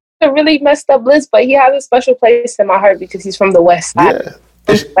right. A really messed up list, but he has a special place in my heart because he's from the West Side. Yeah.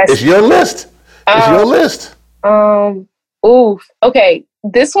 It's your list. It's your list. Okay.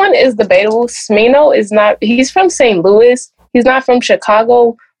 This one is debatable. Smino is not. He's from St. Louis. He's not from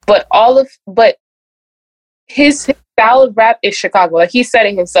Chicago, but his style of rap is Chicago. Like he said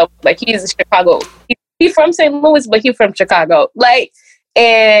it himself. Like he's a Chicago. He's from St. Louis, but he's from Chicago.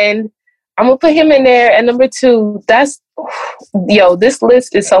 And I'm gonna put him in there at number 2. This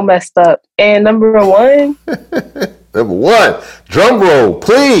list is so messed up. And number 1. Number 1. Drum roll,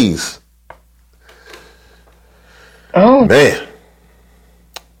 please. Oh man,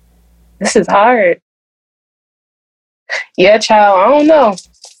 this is hard. Yeah, child. I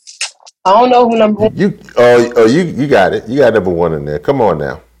don't know who number 1. You got it. You got number 1 in there. Come on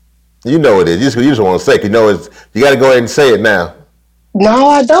now. You know it is. You just want to say it. You know it's. You got to go ahead and say it now. No,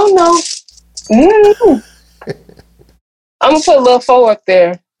 I don't know. I'm gonna put Lil Fo up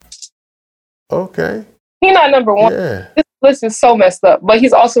there. Okay. He's not number 1. Yeah. This list is so messed up, but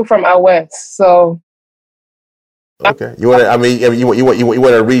he's also from out west. So. Okay. You want to? I mean, you want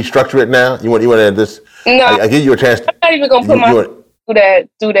to restructure it now? You want to just? No. I give you a chance. I'm not even gonna put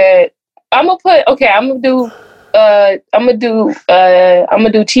do that. I'm gonna put. Okay. I'm gonna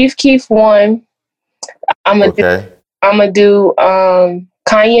do Chief Keef 1. I'm gonna do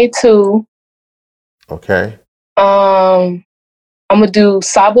Kanye 2. Okay. I'm gonna do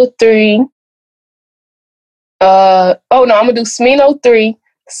Saba 3. I'm gonna do Smino 3,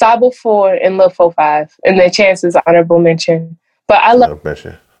 Saba 4, and Lil Fo 5, and then Chance is honorable mention. But I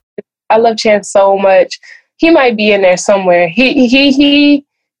love Chance so much. He might be in there somewhere. He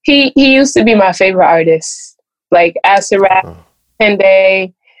used to be my favorite artist, like Acid Rap,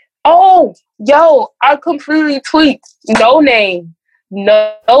 Pende. Oh, yo, I completely tweaked. No Name.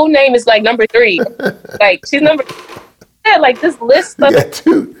 No Name is like number 3. Like she's number. Yeah, like this list. You got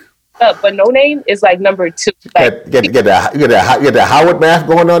 2. But No Name is like number 2. Like, you got that Howard math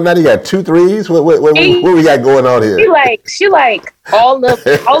going on now. You got 2 3s. What we got going on here? She like all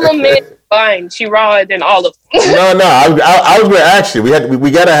the men fine. She rawer than all of them. No. I was going to ask you.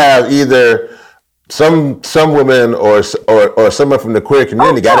 We got to have either some women or someone from the queer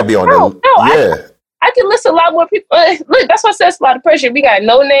community got to be on there. No, yeah. I can list a lot more people. Look, that's why I said it's a lot of pressure. We got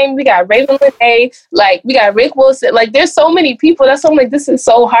No Name, we got Raven Lenae, like we got Rick Wilson. Like there's so many people. That's why I'm like, this is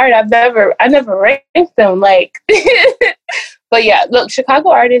so hard. I never ranked them. Like, but yeah, look,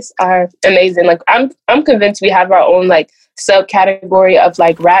 Chicago artists are amazing. Like I'm convinced we have our own like subcategory of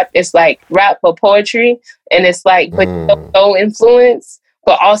like rap. It's like rap for poetry, and it's like but no influence,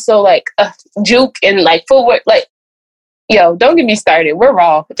 but also like juke and like footwork. Like, yo, don't get me started. We're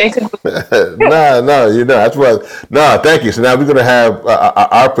raw. No, that's what. No, thank you. So now we're gonna have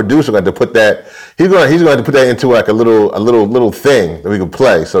our producer going to put that. He's going to put that into like a little thing that we can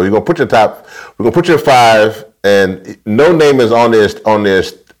play. So you're gonna put your top. We're gonna put your 5, and No Name is on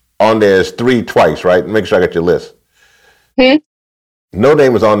there's 3 twice, right? Make sure I got your list. No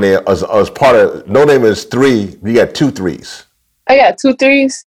Name is on there as part of. No Name is 3. You got 2 3s. I got 2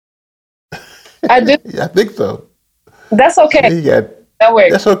 3s. I do. Yeah, I think so. That's okay. Yeah, that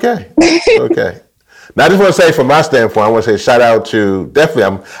works. That's okay. Okay. Now, I just want to say, from my standpoint, I want to say shout out to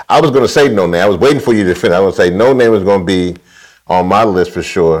definitely. I was going to say No Name. I was waiting for you to finish. I want to say No Name is going to be on my list for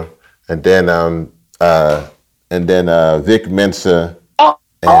sure, and then Vic Mensa.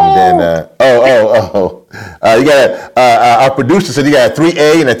 And then you got our producer said you got a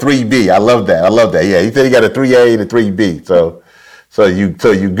 3A and a 3B. I love that. Yeah, he said he got a 3A and a 3B. So you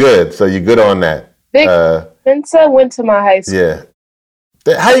good. So you good on that. Vic Mensa went to my high school. Yeah.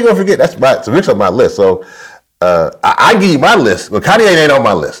 How you gonna forget? So Vic's on my list. So I give you my list. Well, Kanye ain't on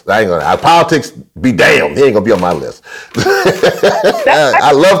my list. I ain't gonna. Politics be damned. He ain't gonna be on my list.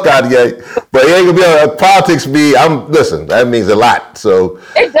 I love Kanye, but he ain't gonna be on politics. Listen. That means a lot. So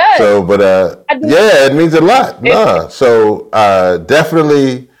it does. So, but yeah, it means a lot. Nah. So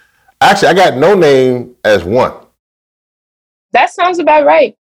definitely. Actually, I got No Name as 1. That sounds about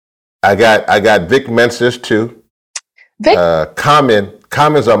right. I got Vic Mensa's 2.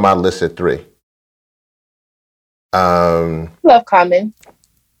 Common's on my list at 3. Love Common.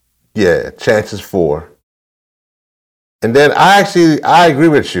 Yeah, Chances 4. And then I agree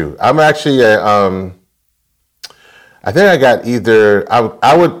with you. I'm actually I think I got either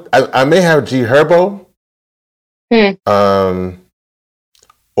I may have G Herbo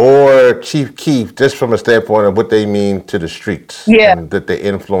or Chief Keef, just from a standpoint of what they mean to the streets. Yeah. And that they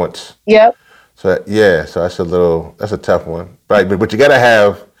influence. Yep. So yeah, so that's a tough one. Right, but you gotta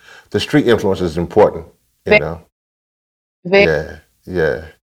have the street influence is important, you know. Yeah.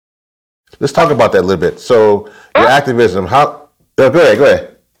 Let's talk about that a little bit. So your activism, how? Go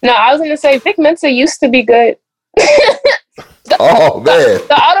ahead. No, I was gonna say Vic Mensa used to be good. Oh man,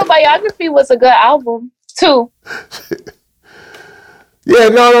 the Autobiography was a good album too. Yeah,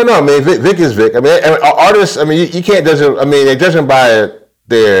 no. I mean, Vic is Vic. I mean, artists. I mean, you can't judge them. I mean, they judge them by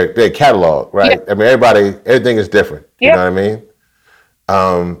their catalog, right? Yeah. I mean, everything is different. You know what I mean?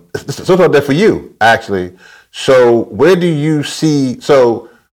 So about that for you, actually. So where do you see? So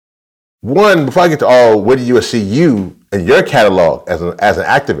one, before I get to all, where do you see you and your catalog as an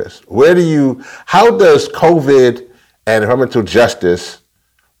activist? How does COVID and environmental justice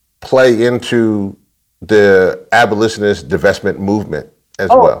play into the abolitionist divestment movement as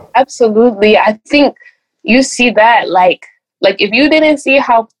well? Absolutely. I think you see that like if you didn't see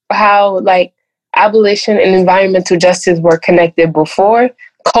how like abolition and environmental justice were connected before,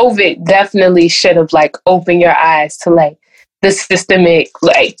 COVID definitely should have like opened your eyes to like the systemic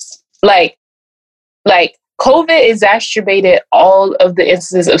like COVID exacerbated all of the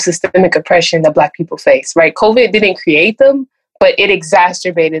instances of systemic oppression that Black people face, right? COVID didn't create them, but it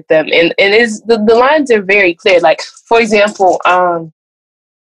exacerbated them. And the lines are very clear. Like, for example,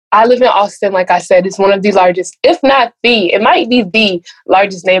 I live in Austin, like I said, it's one of the largest, if not it might be the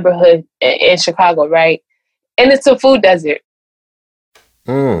largest neighborhood in Chicago, right? And it's a food desert.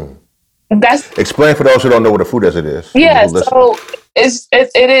 Explain for those who don't know what a food desert is. Yeah, so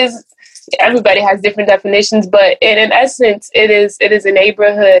it is. Everybody has different definitions, but in essence, it is a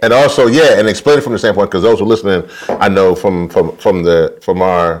neighborhood. And also, and explain it from the standpoint, because those who are listening, I know from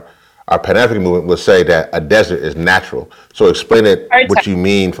our Pan-African movement will say that a desert is natural. So explain it, what you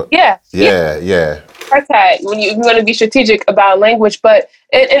mean. Yeah. Apartheid, when you want to be strategic about language, but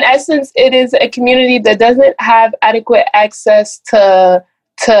in essence, it is a community that doesn't have adequate access to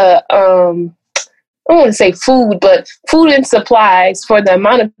I don't want to say food, but food and supplies for the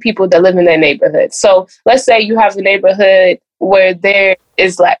amount of people that live in that neighborhood. So let's say you have a neighborhood where there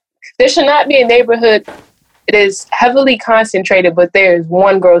should not be a neighborhood that is heavily concentrated, but there is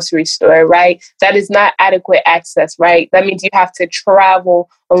one grocery store, right? That is not adequate access, right? That means you have to travel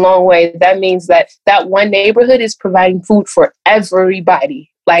a long way. That means that one neighborhood is providing food for everybody.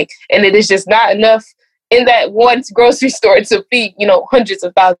 And it is just not enough in that one grocery store to feed, hundreds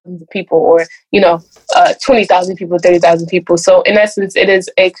of thousands of people, or, 20,000 people, 30,000 people. So in essence, it is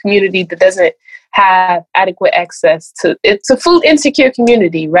a community that doesn't have adequate access to, it's a food insecure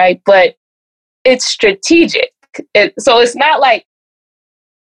community, right? But it's strategic. So it's not like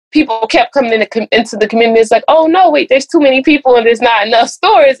people kept coming into the community. It's like, oh no, wait, there's too many people and there's not enough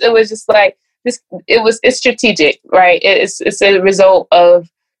stores. It was just like this. It's strategic, right? It's a result of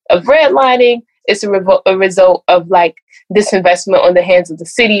redlining. It's a result of like disinvestment on the hands of the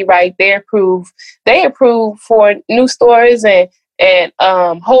city, right? They approve for new stores and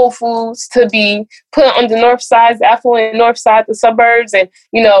Whole Foods to be put on the north side, the affluent north side, the suburbs, and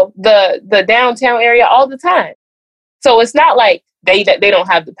the downtown area all the time. So it's not like they don't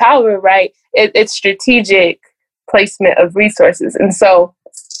have the power, right? It's strategic placement of resources. And so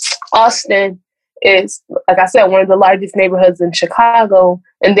Austin is, like I said, one of the largest neighborhoods in Chicago,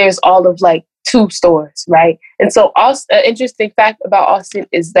 and there's all of like 2 stores, right? And so an interesting fact about Austin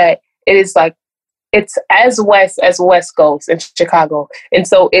is that it is like, it's as west goes in Chicago. And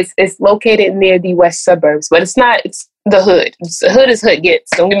so it's located near the west suburbs, but it's the hood. The hood is hood gets,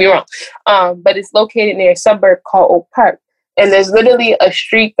 don't get me wrong. But it's located near a suburb called Oak Park. And there's literally a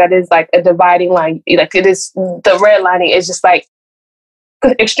street that is like a dividing line. Like it is, the redlining is just like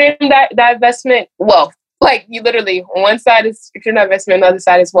extreme divestment wealth. Like you literally, one side is extreme divestment, the other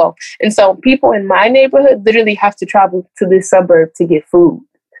side is wealth. And so people in my neighborhood literally have to travel to this suburb to get food.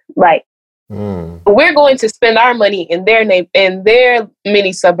 Like, we're going to spend our money in their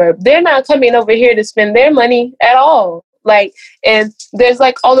mini suburb. They're not coming over here to spend their money at all. Like, and there's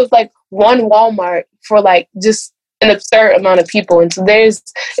like all of like one Walmart for like just an absurd amount of people, and so there's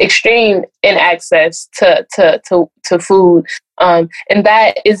extreme inaccess to food, and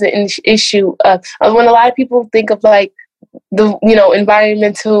that is an issue of when a lot of people think of like the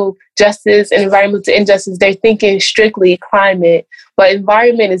environmental justice and environmental injustice, they're thinking strictly climate, but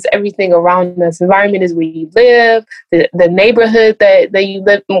environment is everything around us. Environment is where you live, the neighborhood that you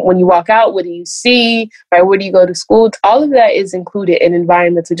live. When you walk out, what do you see, right? Where do you go to school? All of that is included in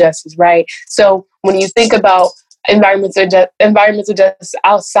environmental justice, right? So when you think about environmental justice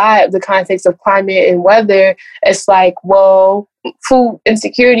outside of the context of climate and weather, it's like, well, food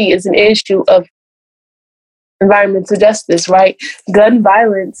insecurity is an issue of environmental justice, right? Gun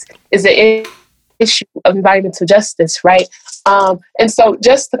violence is an issue of environmental justice, right? And so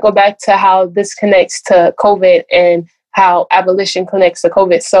just to go back to how this connects to COVID and how abolition connects to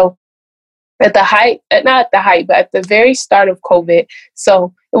COVID. So at the very start of COVID,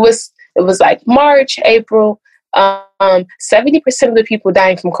 so it was like March, April, 70% of the people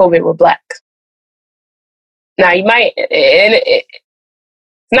dying from COVID were Black. Now you might, it's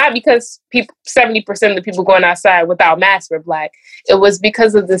not because 70% of the people going outside without masks were Black. It was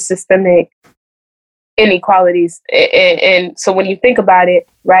because of the systemic inequalities. And so when you think about it,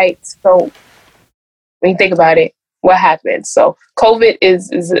 right? So when you think about it, what happened? So COVID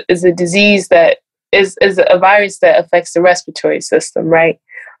is a disease that is a virus that affects the respiratory system, right?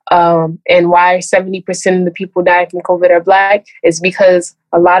 And why 70% of the people dying from COVID are Black is because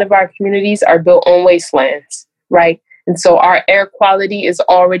a lot of our communities are built on wastelands, right? And so our air quality is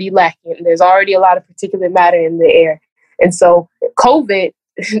already lacking. There's already a lot of particulate matter in the air. And so COVID,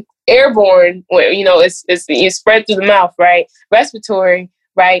 airborne, it's spread through the mouth, right? Respiratory,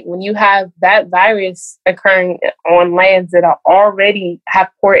 right? When you have that virus occurring on lands that already have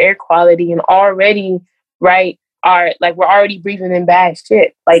poor air quality and already, right, we're already breathing in bad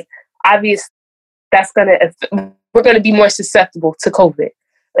shit. Like, obviously, we're gonna be more susceptible to COVID.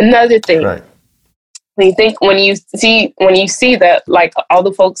 Another thing, right. When you see that, like, all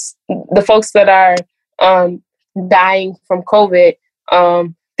the folks that are dying from COVID,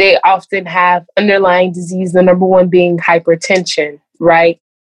 they often have underlying disease. The number one being hypertension, right?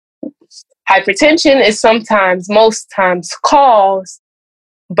 Hypertension is most times caused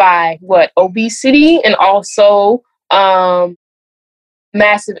by obesity and also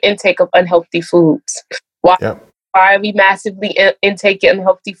massive intake of unhealthy foods. Why are we massively intaking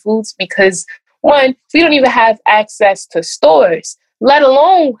unhealthy foods? Because one, we don't even have access to stores, let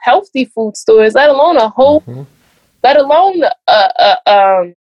alone healthy food stores, let alone a whole, let alone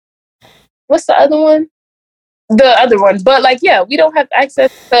what's the other one? The other one, but we don't have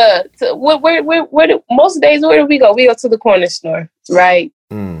access to most days. Where do we go? We go to the corner store, right?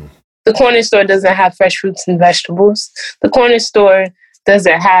 The corner store doesn't have fresh fruits and vegetables. The corner store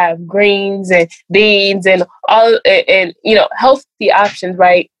doesn't have greens and beans and all and healthy options,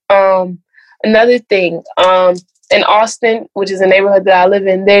 right? Another thing, in Austin, which is a neighborhood that I live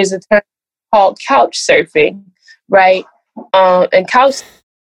in, there's a term called couch surfing, right? And couch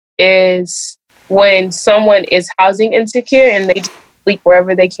is when someone is housing insecure and they just sleep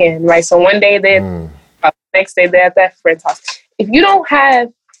wherever they can, right? So one day they're next day they're at that friend's house. If you don't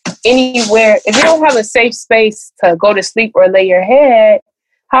have anywhere, if you don't have a safe space to go to sleep or lay your head,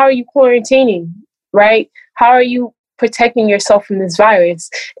 how are you quarantining, right? How are you protecting yourself from this virus?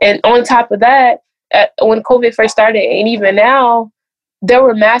 And on top of that, when COVID first started, and even now, there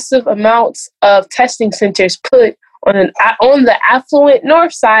were massive amounts of testing centers put on the affluent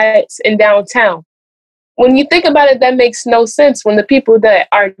north sides in downtown. When you think about it, that makes no sense. When the people that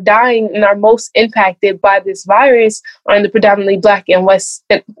are dying and are most impacted by this virus are in the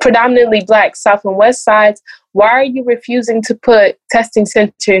predominantly black South and West sides, why are you refusing to put testing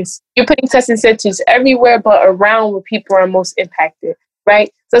centers? You're putting testing centers everywhere but around where people are most impacted, right?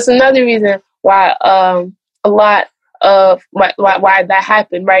 So that's another reason why a lot of why that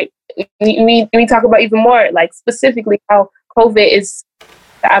happened, right? We talk about even more, like specifically how COVID is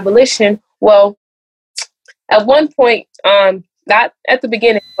the abolition. Well, at one point, not at the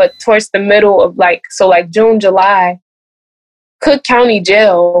beginning, but towards the middle of June, July, Cook County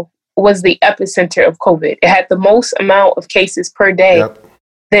Jail was the epicenter of COVID. It had the most amount of cases per day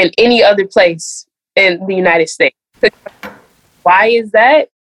than any other place in the United States. Why is that?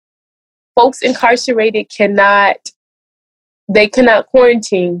 Folks incarcerated cannot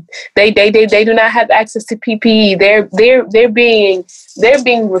quarantine. They do not have access to PPE. They're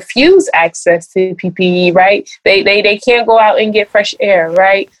being refused access to PPE, right? They can't go out and get fresh air,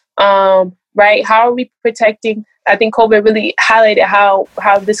 right? Right? How are we protecting? I think COVID really highlighted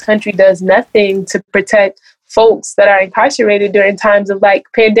how this country does nothing to protect folks that are incarcerated during times of like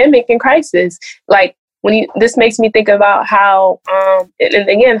pandemic and crisis. Like this makes me think about how, and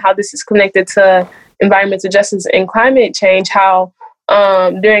again, how this is connected to environmental justice and climate change, how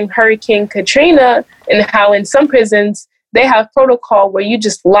during Hurricane Katrina and how in some prisons, they have protocol where you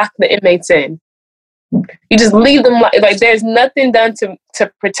just lock the inmates in. You just leave them, like there's nothing done to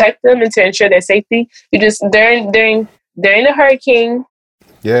protect them and to ensure their safety. You just, during the hurricane.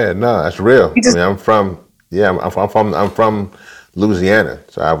 Yeah, no, that's real. I'm from Louisiana.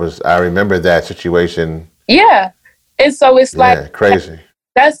 So I remember that situation. Yeah. And so it's crazy.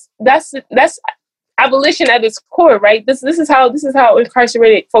 That's abolition at its core, right? This is how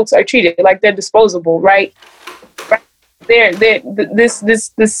incarcerated folks are treated. Like they're disposable, right? This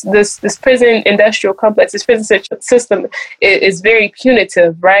prison industrial complex, this prison system is very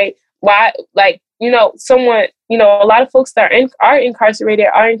punitive, right? Why, a lot of folks that are incarcerated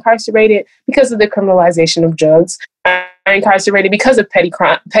because of the criminalization of drugs, are incarcerated because of petty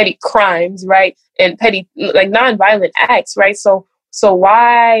crimes, right? And petty, like nonviolent acts, right? So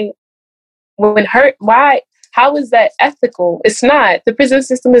why, how is that ethical? It's not. The prison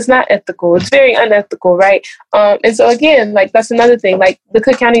system is not ethical. It's very unethical, right? And so again, like that's another thing. Like the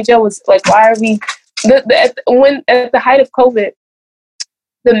Cook County Jail was like, why are we? When at the height of COVID,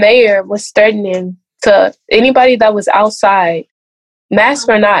 the mayor was threatening to anybody that was outside, mask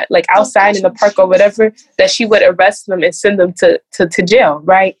or not, like outside in the park or whatever, that she would arrest them and send them to jail,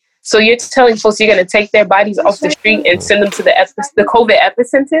 right? So you're telling folks you're going to take their bodies off the street and send them to the COVID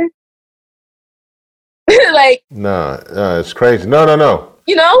epicenter? Like no, it's crazy. No.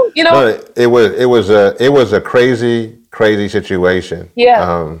 You know. No, it was a crazy situation.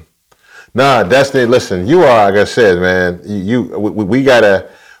 Yeah. Destiny. Listen, you are, like I said, man. We gotta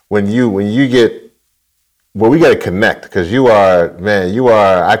we gotta connect because you are, man. You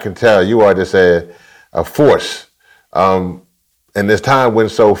are. I can tell you are just a force. And this time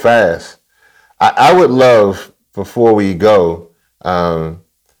went so fast. I would love, before we go.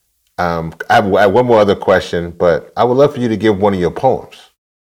 I have one more other question, but I would love for you to give one of your poems.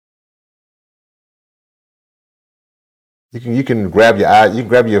 You can grab your eye, you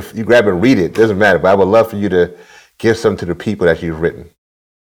grab and read it. Doesn't matter, but I would love for you to give some to the people that you've written.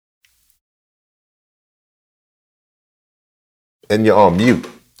 And you're on mute.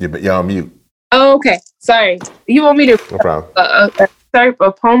 You're on mute. Oh, okay. Sorry. You want me to? No problem. Start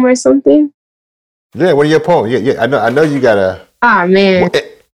a poem or something? Yeah. What are your poems? Yeah. I know you got a. Ah, man.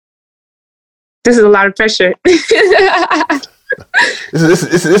 This is a lot of pressure. This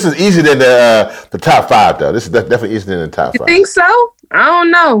is easier than the top 5, though. This is definitely easier than the top 5. You think so? I don't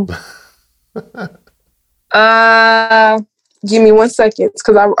know. Give me 1 second,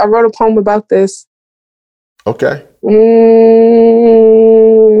 because I wrote a poem about this. Okay.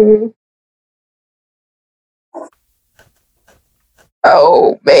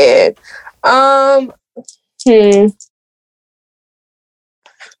 Oh man.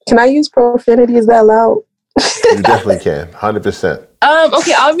 Can I use profanity? Is that allowed? You definitely can. 100%.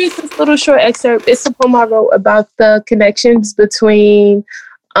 Okay, I'll read this little short excerpt. It's a poem I wrote about the connections between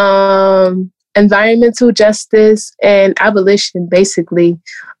environmental justice and abolition, basically.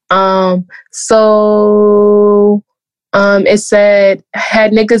 It said,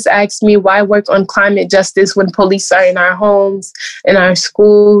 had niggas asked me why work on climate justice when police are in our homes, in our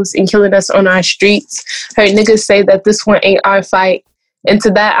schools, and killing us on our streets. Heard niggas say that this one ain't our fight. And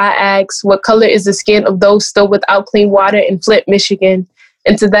to that I ask, what color is the skin of those still without clean water in Flint, Michigan?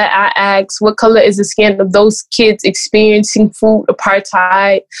 And to that I ask, what color is the skin of those kids experiencing food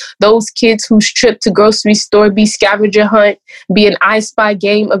apartheid? Those kids whose trip to grocery store be scavenger hunt, be an I Spy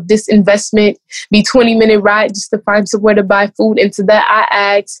game of disinvestment, be 20-minute ride just to find somewhere to buy food. And to that I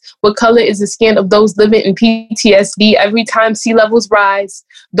ask, what color is the skin of those living in PTSD every time sea levels rise?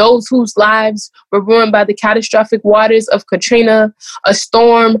 Those whose lives were ruined by the catastrophic waters of Katrina, a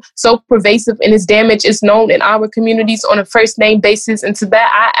storm so pervasive and its damage is known in our communities on a first name basis. And to that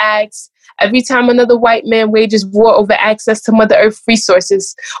I ask, every time another white man wages war over access to Mother Earth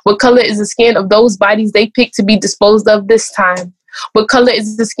resources, what color is the skin of those bodies they pick to be disposed of this time? What color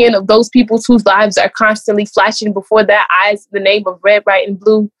is the skin of those people whose lives are constantly flashing before their eyes in the name of red, white, and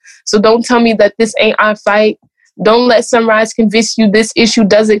blue? So don't tell me that this ain't our fight. Don't let Sunrise convince you this issue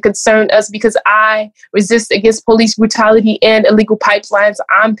doesn't concern us, because I resist against police brutality and illegal pipelines.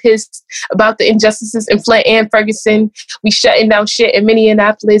 I'm pissed about the injustices in Flint and Ferguson. We shutting down shit in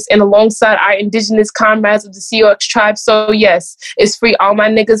Minneapolis and alongside our indigenous comrades of the Sioux tribe. So yes, it's free all my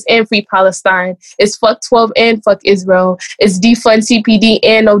niggas and free Palestine. It's fuck 12 and fuck Israel. It's defund CPD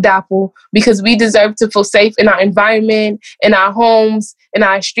and no DAPL, because we deserve to feel safe in our environment, in our homes, in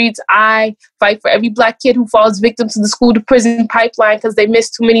our streets. I fight for every Black kid who falls victim to the school to prison pipeline because they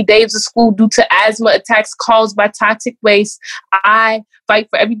missed too many days of school due to asthma attacks caused by toxic waste. I fight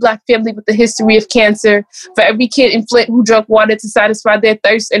for every Black family with a history of cancer, for every kid in Flint who drank water to satisfy their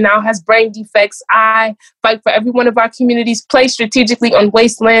thirst and now has brain defects. I fight for every one of our communities placed strategically on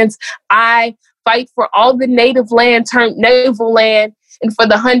wastelands. I fight for all the native land turned naval land, and for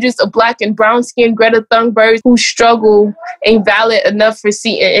the hundreds of Black and brown-skinned Greta Thunbergs whose struggle ain't valid enough for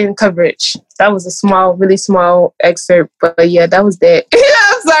CNN coverage. That was a small, really small excerpt, but yeah, that was that.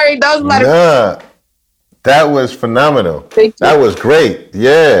 I'm sorry, that was a lot of... That was phenomenal. Thank you. That was great.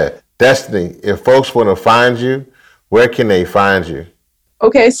 Yeah. Destiny, if folks want to find you, where can they find you?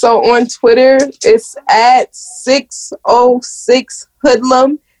 Okay, so on Twitter, it's at 606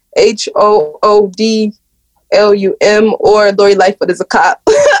 Hoodlum, HOODLUM, or Lori Lightfoot is a cop.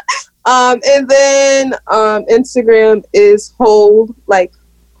 And then Instagram is Whole, like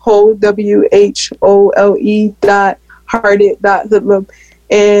Whole, WHOLE.hearted.hoodlum.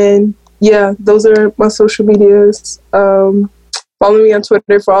 And yeah, those are my social medias. Follow me on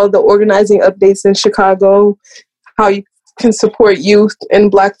Twitter for all the organizing updates in Chicago, how you can support youth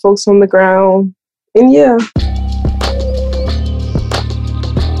and Black folks on the ground. And yeah.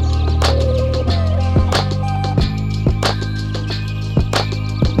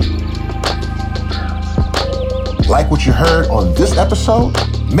 Like what you heard on this episode?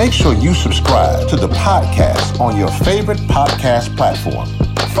 Make sure you subscribe to the podcast on your favorite podcast platform.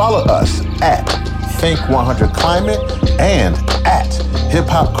 Follow us at Think 100 Climate and at Hip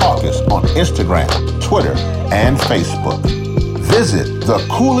Hop Caucus on Instagram, Twitter, and Facebook. Visit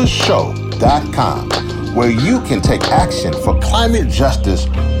thecoolestshow.com, where you can take action for climate justice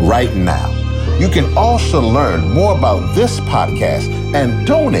right now. You can also learn more about this podcast and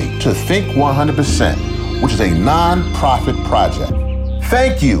donate to Think 100%, which is a non-profit project.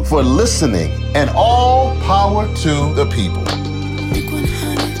 Thank you for listening, and all power to the people.